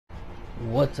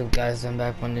What's up, guys? I'm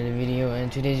back for another video,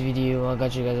 and today's video I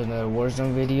got you guys another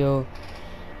Warzone video,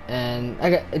 and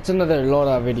it's another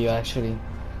loadout video actually.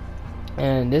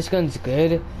 And this gun's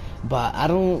good, but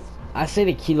I say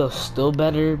the kilo's still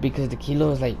better because the kilo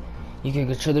is like you can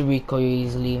control the recoil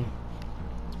easily.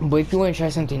 But if you want to try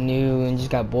something new and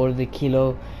just got bored of the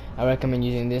kilo, I recommend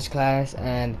using this class.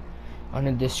 And on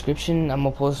the description I'm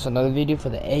gonna post another video for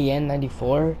the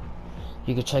AN94.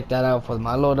 You can check that out for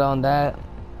my loadout on that.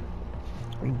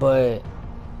 But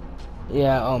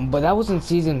yeah, but that was in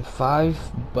season 5,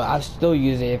 but I still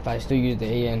use it if I still use the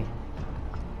AN.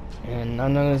 And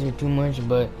I'm not gonna say too much,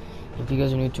 but if you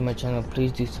guys are new to my channel,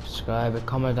 please do subscribe and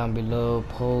comment down below,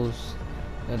 post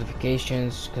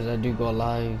notifications, because I do go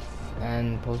live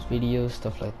and post videos,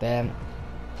 stuff like that.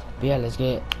 But yeah, let's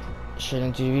get straight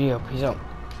into the video. Peace out.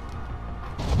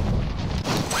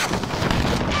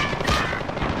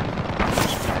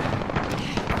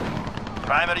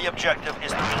 Primary objective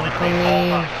is to eliminate all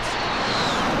targets.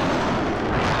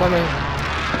 Come in.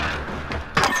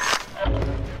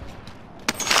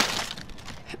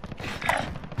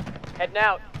 Heading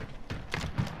out.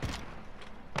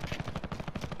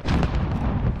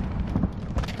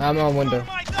 I'm on window.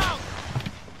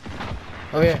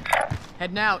 Oh yeah.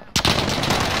 Heading out.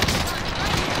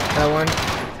 That one.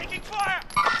 Taking fire!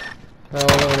 That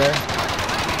one over there.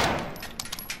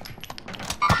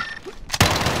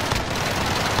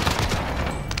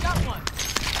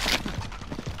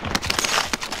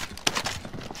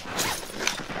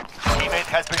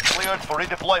 Has been cleared for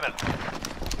redeployment.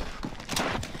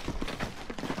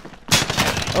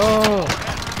 Oh!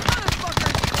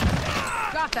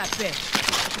 Got that bitch.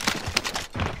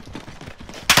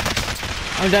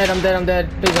 I'm dead.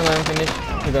 Please don't let him finish.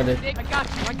 I got it. I got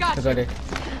you. I got it.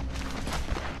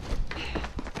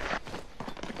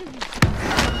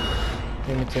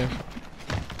 Give me two.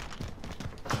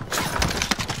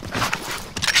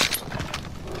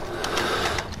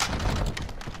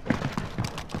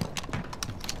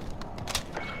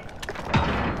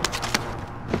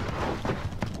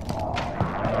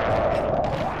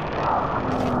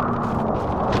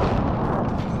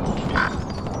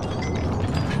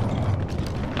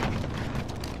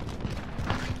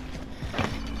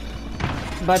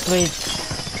 But wait.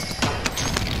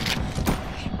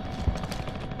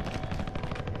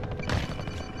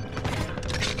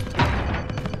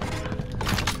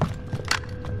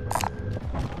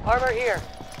 Armor here.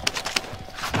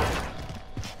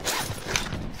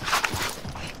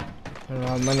 I don't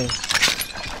have money.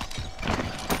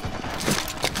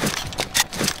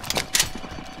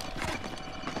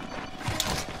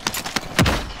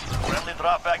 Friendly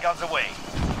drop back on the way.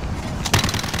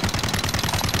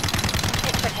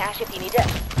 For cash if you need it.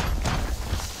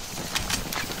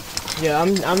 Yeah,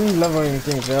 I'm leveling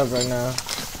things up right now.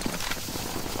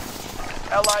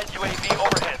 Allied UAV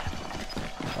overhead.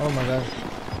 Oh my god.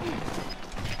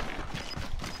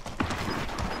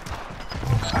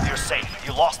 You're safe.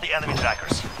 You lost the enemy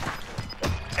trackers.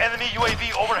 Enemy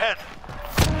UAV overhead.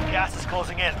 Gas is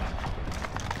closing in.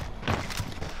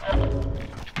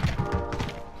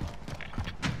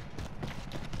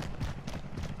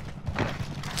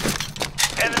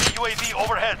 Enemy UAV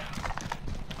overhead.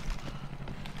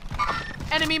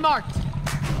 Enemy marked.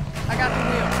 I got the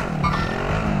wheel.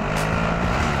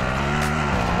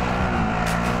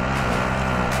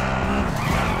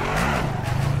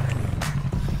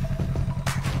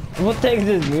 What takes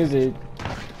this music?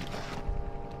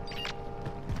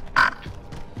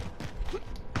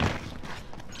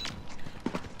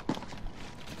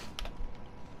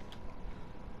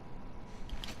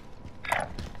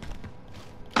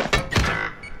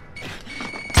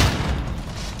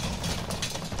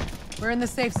 We're in the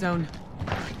safe zone.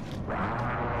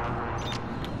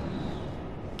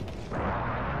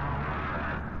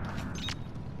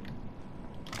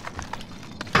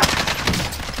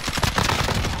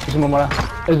 Es muy mala,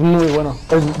 es muy bueno.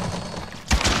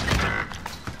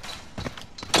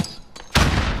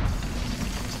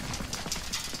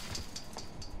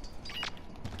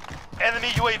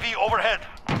 Enemy UAV overhead.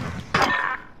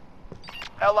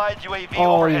 Allied UAV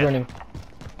Oh, overhead. he's running.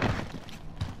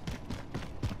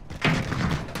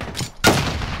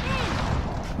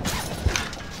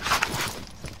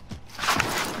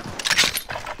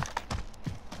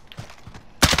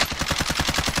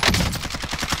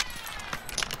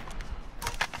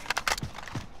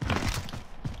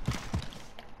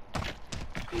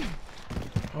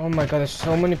 Oh my god, there's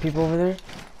so many people over there.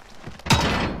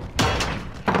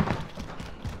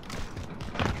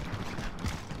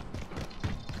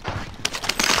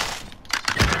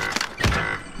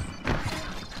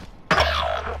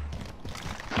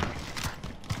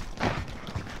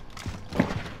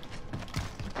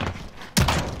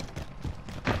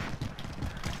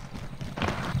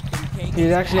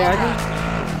 He's actually acting?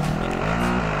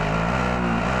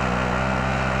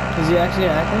 Is he actually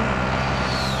acting?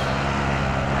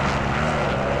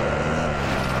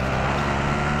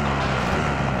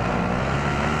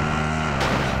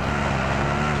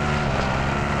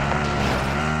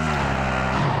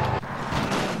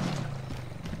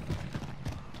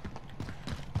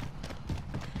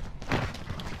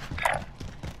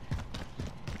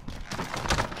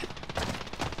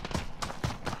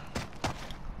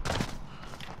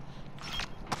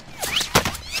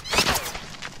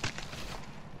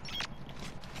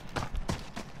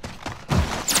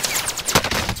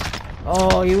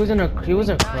 Oh, he was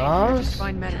across?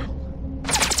 Find medical.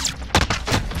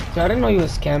 Dude, I didn't know he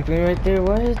was camping right there.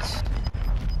 What?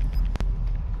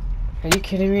 Are you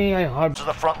kidding me? I hard. To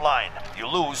the front line. You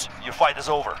lose, your fight is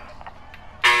over.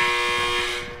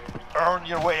 Earn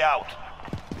your way out.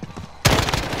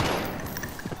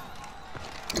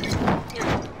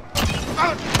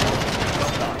 Well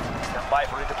done. Stand by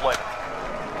for redeployment.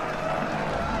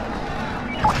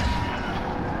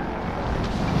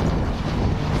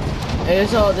 Hey,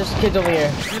 there's kids over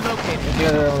here. Relocated. There's the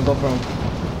other one, go from.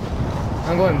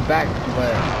 I'm going back,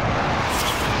 but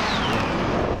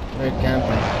they're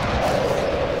camping.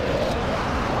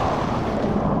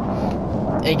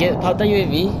 Hey, pop that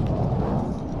UAV.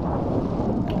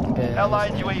 Okay.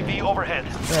 Allied UAV overhead.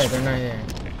 Yeah, they're not here.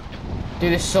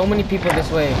 Dude, there's so many people this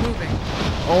way. Moving.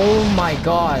 Oh my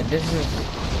god, this is.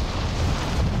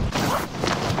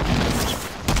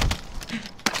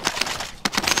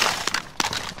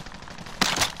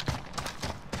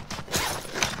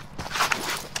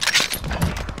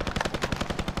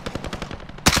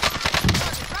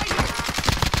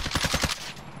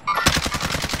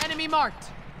 Enemy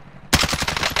marked.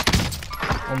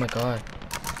 Oh my god.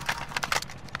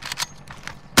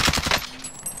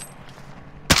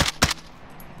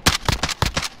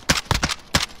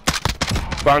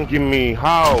 Banking me.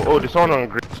 How? Oh, this one on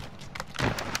green.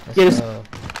 Yes.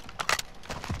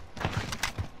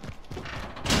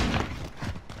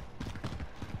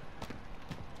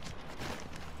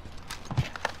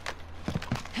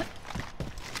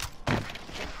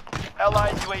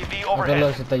 Allied UAV Good overhead.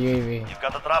 luck with the UAV. You've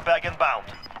got the drop bag inbound.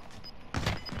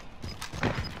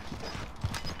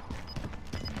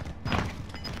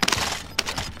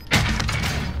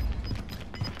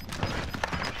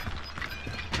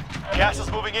 Gas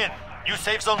is moving in. New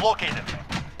safe zone located.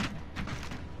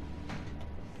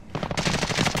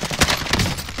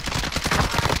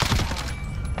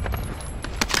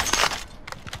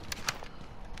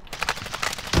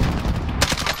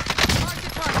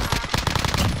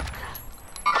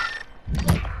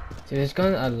 See this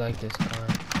gun? I like this gun.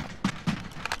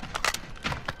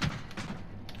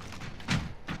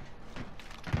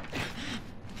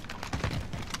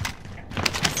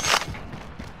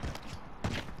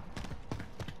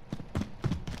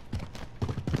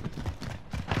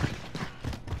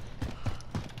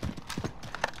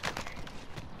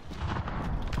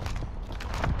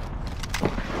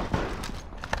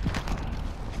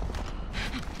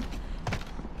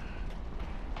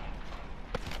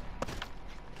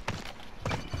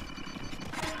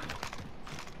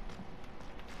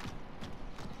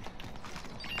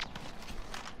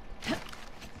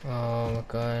 Oh my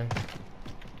god.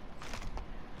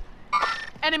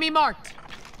 Enemy marked.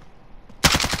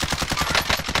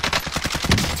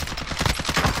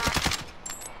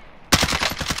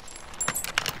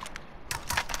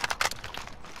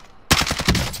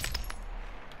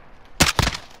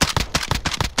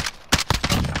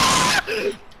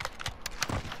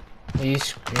 Are you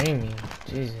screaming?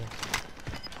 Jesus.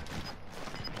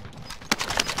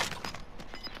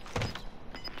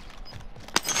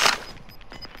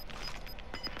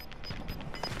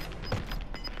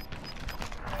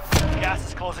 Gas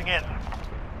is closing in.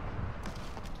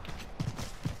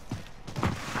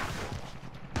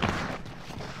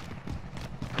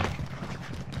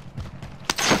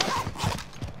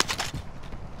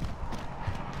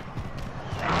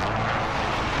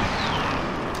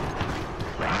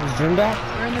 Is Jim back?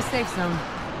 We're in the safe zone.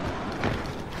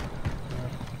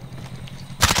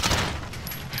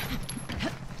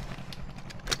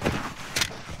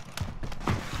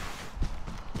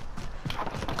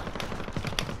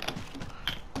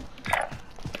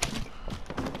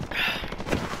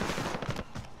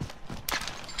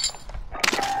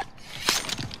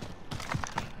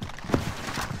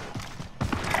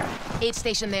 Aid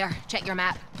station there. Check your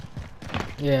map.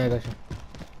 Yeah, I got you.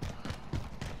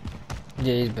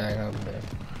 Yeah, he's back up there.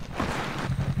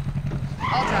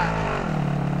 All time.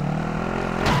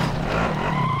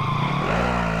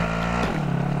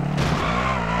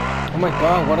 Oh my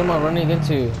god, what am I running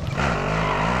into?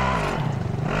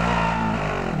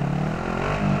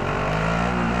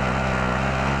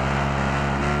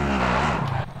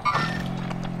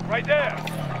 Right there.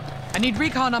 I need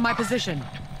recon on my position.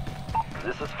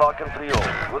 This is Falcon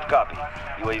 3-0. Good copy.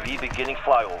 UAV beginning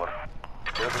flyover.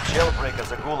 There's a jailbreak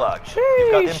as a gulag.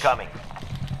 You've got incoming.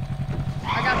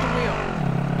 I got the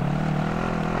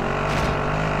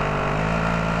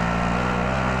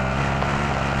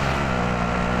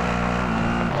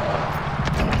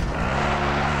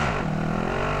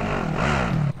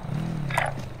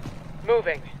wheel.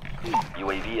 Moving.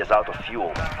 UAV is out of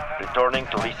fuel. Returning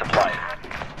to resupply.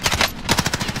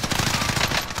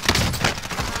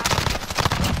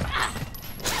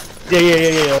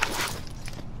 Yeah.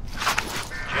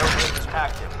 Jailbreak is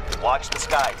active. Watch the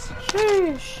skies.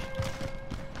 Sheesh.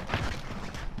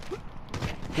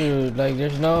 Dude, like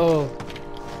there's no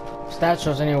stat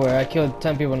shows anywhere. I killed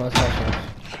 10 people, no stat shows.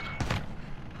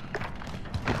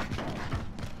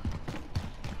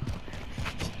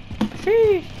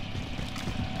 Sheesh.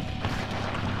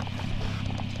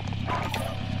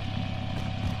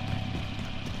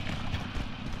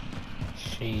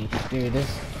 Sheesh, dude, this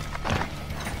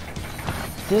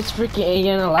freaking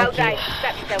AN I like it.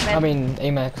 I mean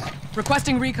AMAX.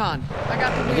 Requesting recon. I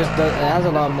got the It wheel. just does, it has a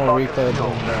lot more Falcon recoil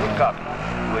 3-0. than Good copy.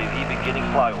 UAV beginning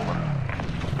flyover.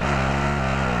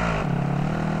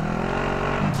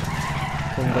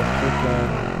 the freaking.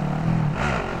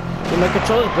 Dude, my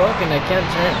controller's broken. I can't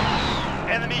turn.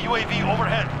 Enemy UAV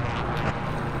overhead.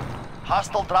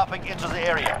 Hostile dropping into the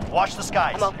area. Watch the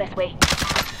skies. I'm off this way.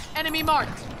 Enemy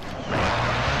marked.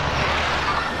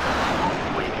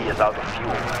 UAV is out of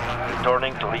fuel.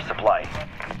 Returning to resupply.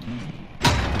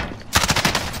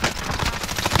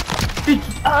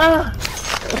 Ah!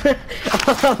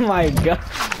 Oh my god.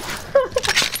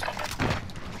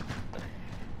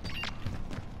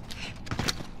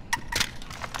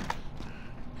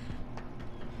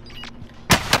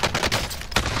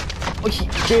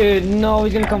 Dude, no,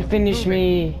 he's gonna come finish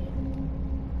me.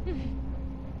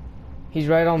 He's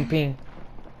right on ping.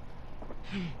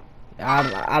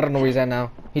 I don't know where he's at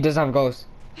now. He doesn't have ghosts.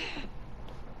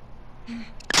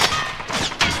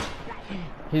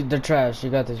 They're trash. You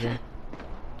got this, man.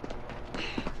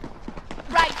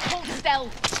 Right, hold still.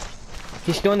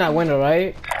 He's still in that window,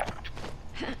 right?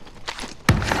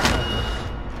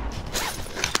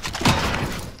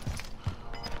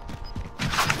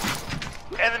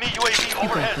 Enemy UAV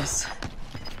overhead.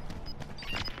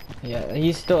 Yeah,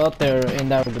 he's still up there in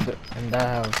that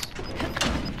house.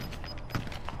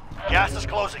 Gas is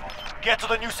closing. Get to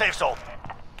the new safe zone.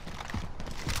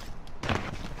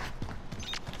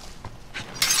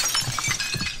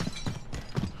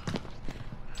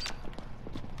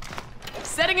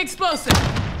 Setting explosive.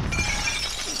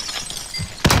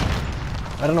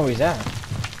 I don't know where he's at.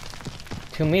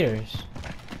 2 meters.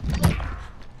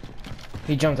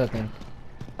 He jumped, I think.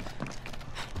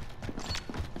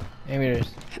 8 meters.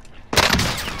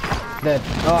 Dead.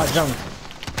 Oh, I jumped.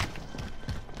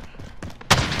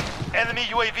 Enemy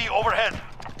UAV overhead.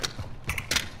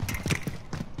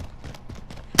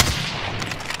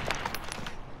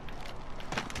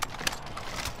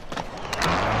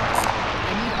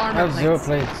 I need I armor have 0 plates.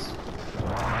 plates.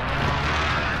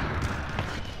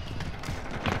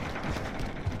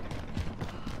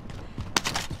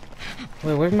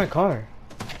 Wait, where's my car?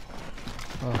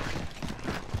 Oh.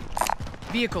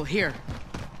 Vehicle here.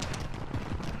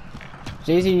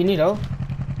 Jay-Z, you need help?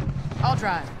 I'll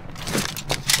drive.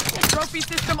 Trophy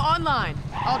system online.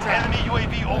 I'll drive. Enemy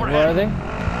UAV Where are overhead. they?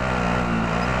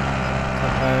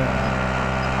 Okay.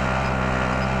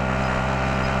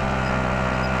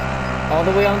 All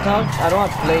the way on top? I don't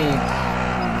have blades.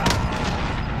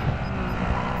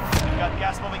 We got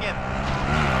gas moving in.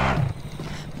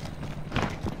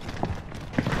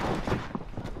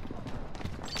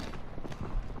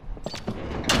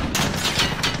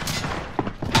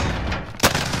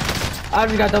 I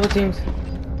just got double teams.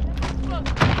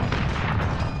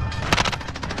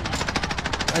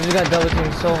 I just got double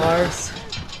teamed so hard.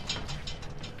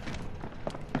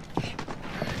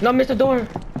 No, missed the door.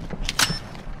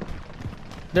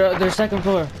 They're second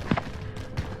floor.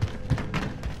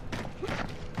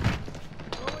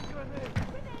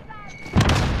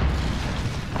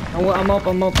 I'm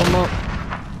up.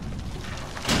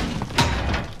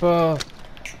 Bro,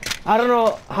 I don't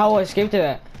know how I escaped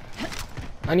that.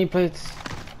 I need plates.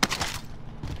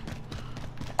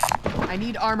 I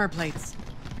need armor plates.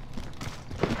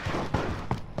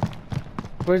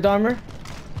 Where's the armor?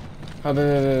 Oh,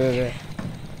 wait.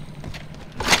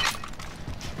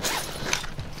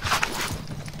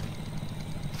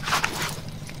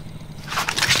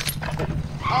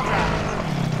 I'll drive.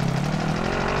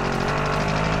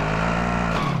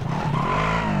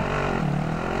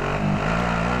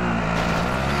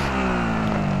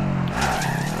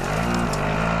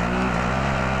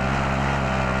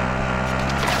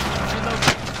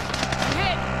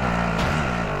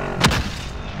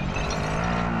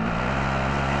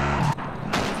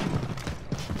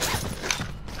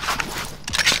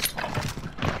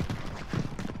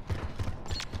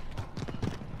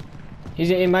 He's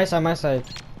in my side, my side.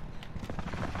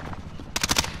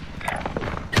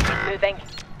 Moving.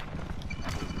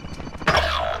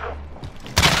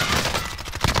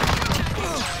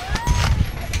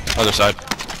 Other side.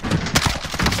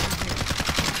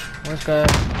 One guy.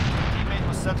 Teammate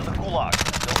was sent to the gulag.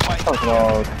 They'll fight Oh,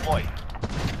 God. deploy.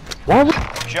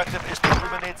 What? Objective is to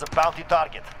eliminate the bounty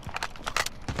target.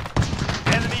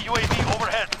 Enemy UAV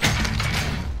overhead.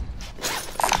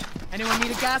 Anyone need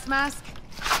a gas mask?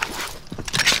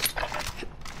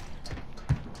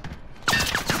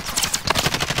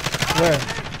 Where?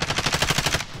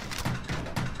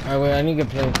 Alright, wait, I need to get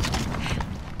plates.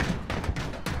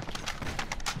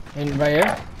 And right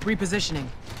here? Repositioning.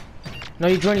 No,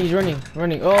 he's running.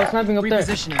 Oh, sniping up there.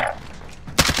 Repositioning.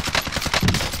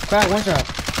 Crack, one shot.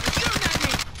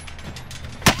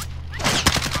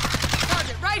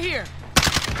 Target right here.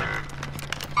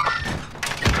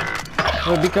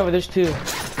 Oh, be covered, there's two.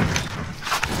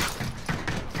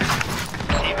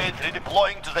 Teammate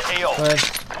redeploying to the AO. Go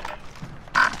ahead.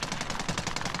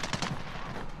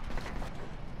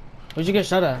 Where'd you get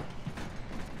shot at?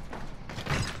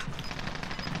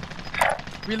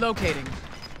 Relocating.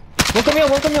 One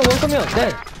come here,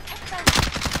 dead.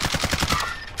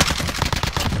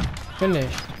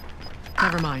 Finished.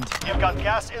 Never mind. You've got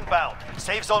gas inbound.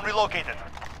 Safe zone relocated.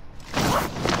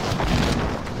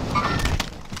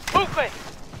 Movement.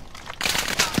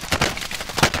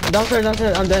 Downstairs,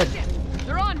 I'm dead.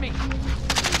 They're on me.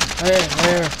 Right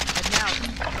here. Heading out.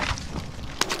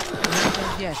 Not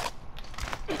dead yet.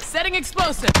 Setting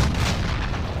explosive.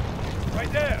 Right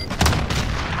there.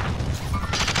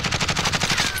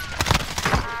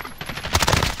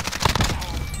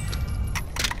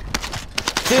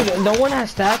 Dude, no one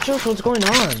has statues? What's going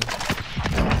on?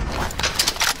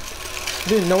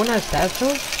 Dude, no one has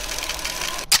statues?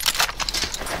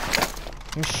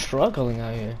 I'm struggling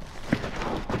out here.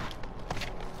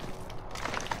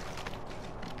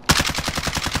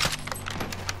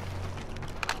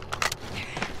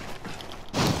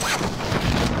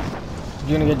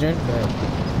 You gonna get Jen? Go ahead.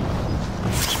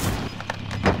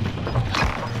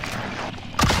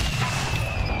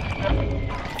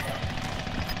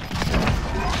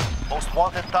 Most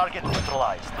wanted target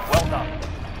neutralized. Well done.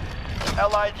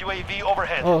 Allied UAV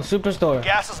overhead. Oh, superstore.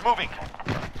 Gas is moving.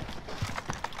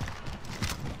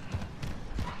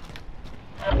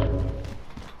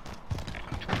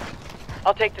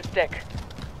 I'll take the stick.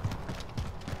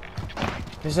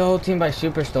 There's a whole team by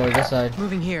superstore this side.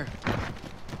 Moving here.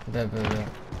 Bet.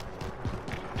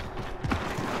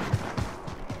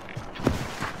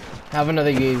 Have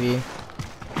another UAV.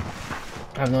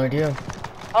 I have no idea.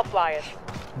 I'll fly it.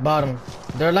 Bottom.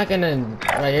 They're like in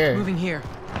right here. Moving here.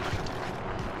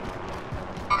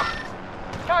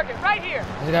 Target right here.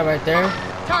 There's a guy right there.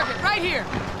 Target right here.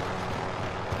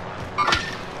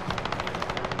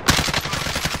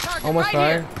 Target Almost right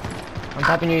fired. here. I'm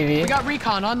popping We UAV. got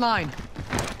recon online.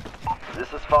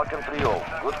 This is Falcon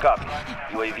 3-0. Good copy.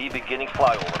 UAV beginning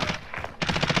flyover.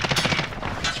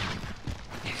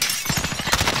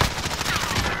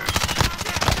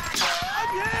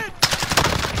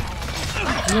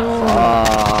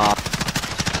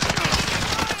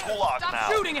 Gulag Stop now.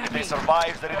 shooting at If they me.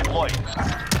 survive, they redeploy.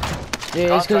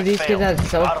 Yeah, it's because these kids failed. have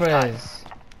self-res.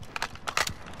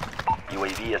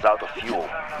 UAV is out of fuel.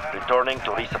 Returning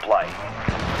to resupply.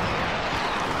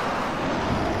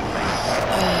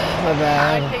 My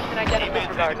bad. Station identical Teammate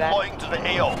regard that. redeploying to the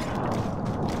AO.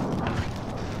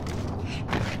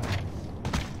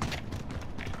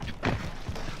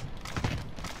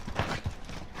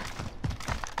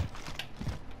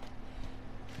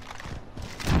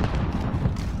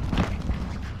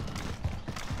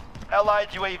 Allied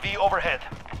UAV overhead.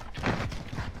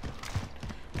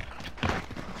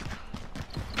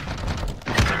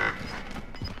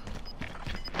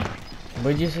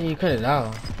 Where'd you say you cut it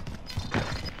out?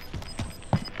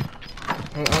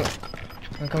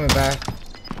 I'm coming back.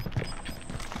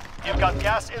 You've got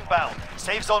gas inbound.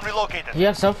 Safe zone relocated. You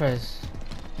have self-res.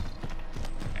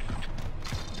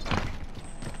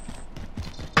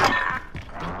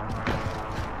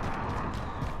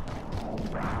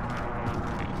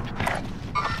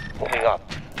 Moving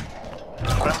up.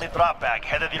 Friendly drop bag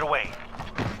headed your way.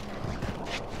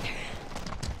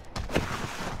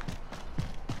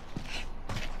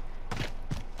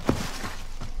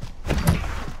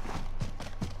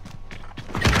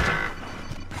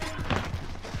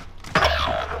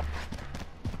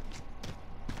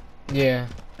 Yeah.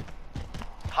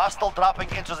 Hostile dropping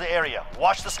into the area.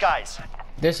 Watch the skies.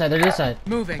 This side, they're this side.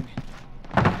 Moving.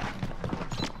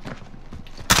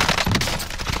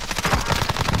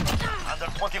 Under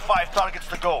 25 targets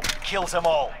to go. Kills them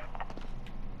all.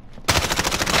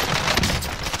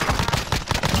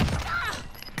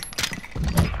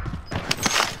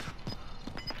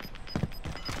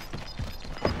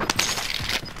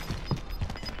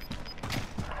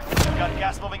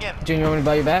 Junior, you want me to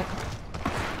buy you back?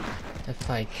 If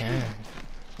I can.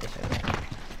 Yes, I can.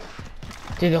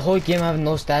 Dude, the whole game I have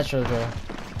no stature, bro.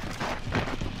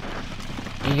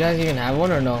 You guys even have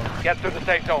one or no? Get through the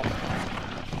safe zone.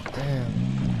 Damn.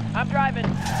 I'm driving.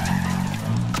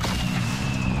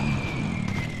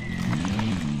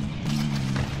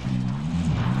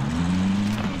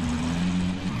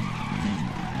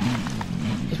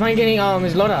 He's probably getting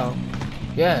his loadout.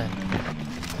 Yeah.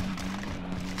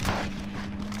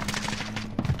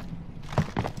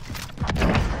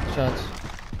 Shots.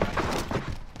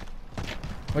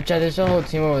 Watch out, there's a whole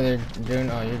team over there, June.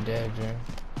 Oh, you're dead, June.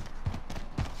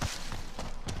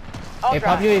 Hey,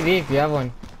 pop UAV if you have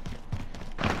one.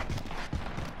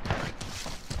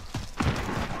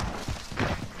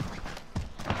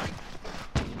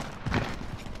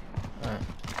 Alright.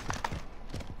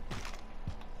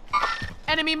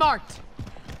 Enemy marked.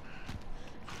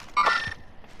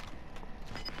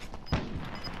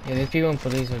 Yeah, these people in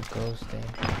police are ghosting.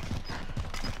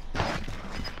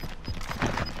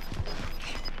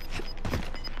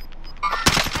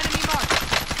 Enemy marked.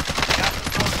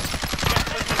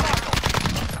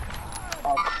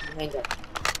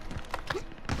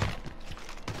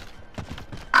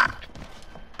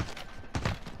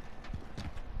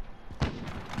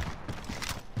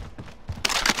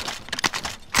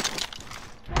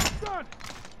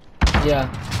 Yeah.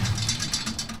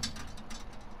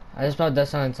 I just found that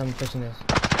sound, someone pushing this.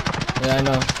 Yeah, I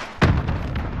know.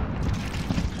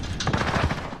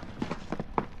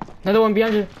 Another one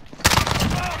behind you.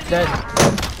 Dead.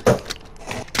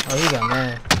 Oh, he got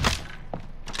mad.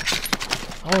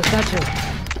 Oh, statue.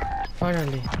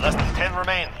 Finally. Less than 10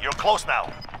 remain. You're close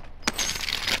now.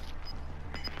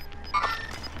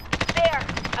 There!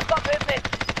 I've got movement.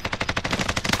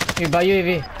 Here, buy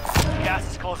UAV.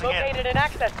 Gas is closing in. Located an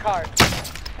access card.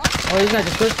 Oh, he's not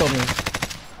just first told me.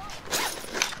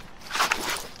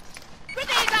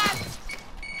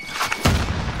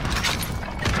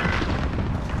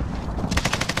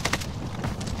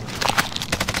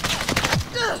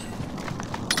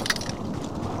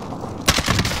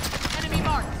 Enemy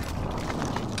marked.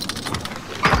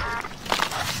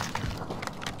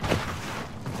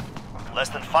 Less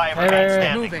than 5 Hey, remain hey, hey.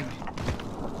 standing. Moving.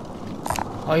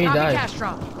 Oh, he Copy died. cash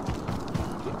drop.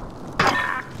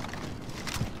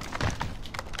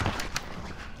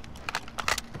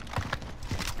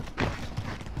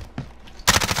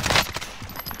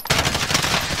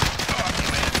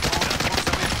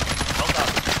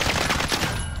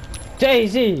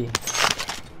 Daisy!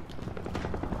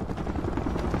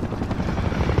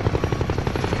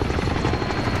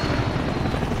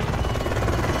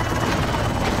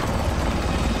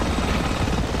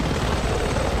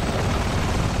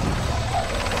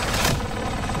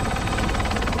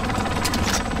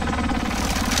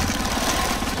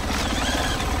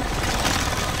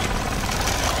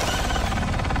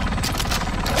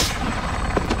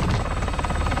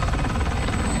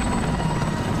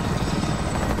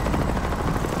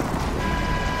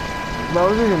 Bro, I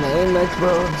was using the AMAX,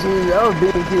 bro. Jeez, I was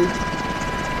being kids.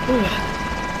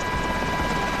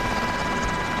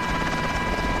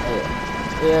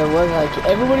 Yeah, it was like,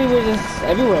 everybody was just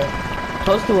everywhere.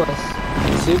 Close to us.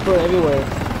 Super everywhere.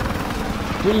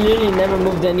 We literally never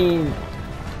moved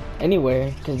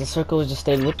anywhere, because the circle just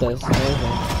stayed with us.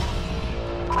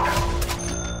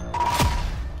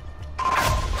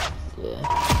 Yeah.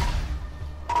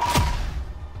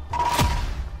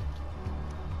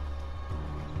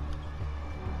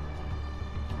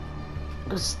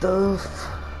 Good stuff.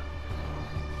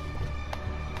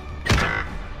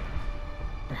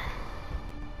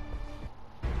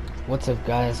 What's up,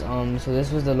 guys? So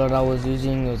this was the loadout I was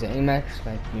using. It was an AMAX,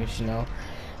 like you should know.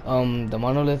 The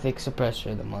monolithic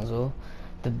suppressor, the muzzle,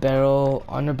 the barrel,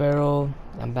 under barrel,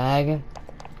 and bag,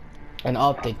 and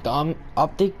optic. The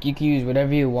optic you can use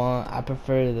whatever you want. I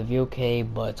prefer the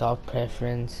VOK, but it's all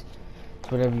preference. It's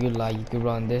whatever you like. You can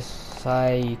run this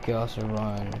side. You can also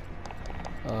run.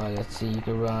 Let's see. You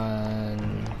can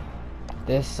run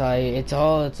this side. It's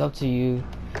up to you.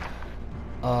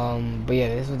 But yeah,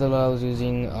 this was the loadout I was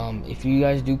using. If you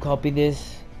guys do copy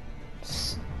this,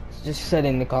 just say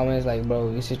in the comments like,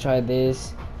 bro, you should try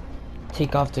this.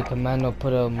 Take off the commando,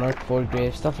 put a Merc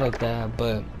foregrip, stuff like that.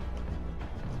 But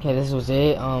yeah, this was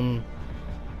it.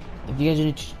 If you guys are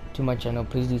new to my channel,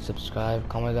 please do subscribe,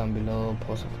 comment down below,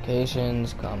 post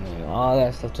notifications, comment, all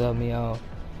that stuff to help me out.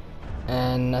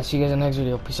 And I'll see you guys in the next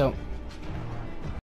video. Peace out.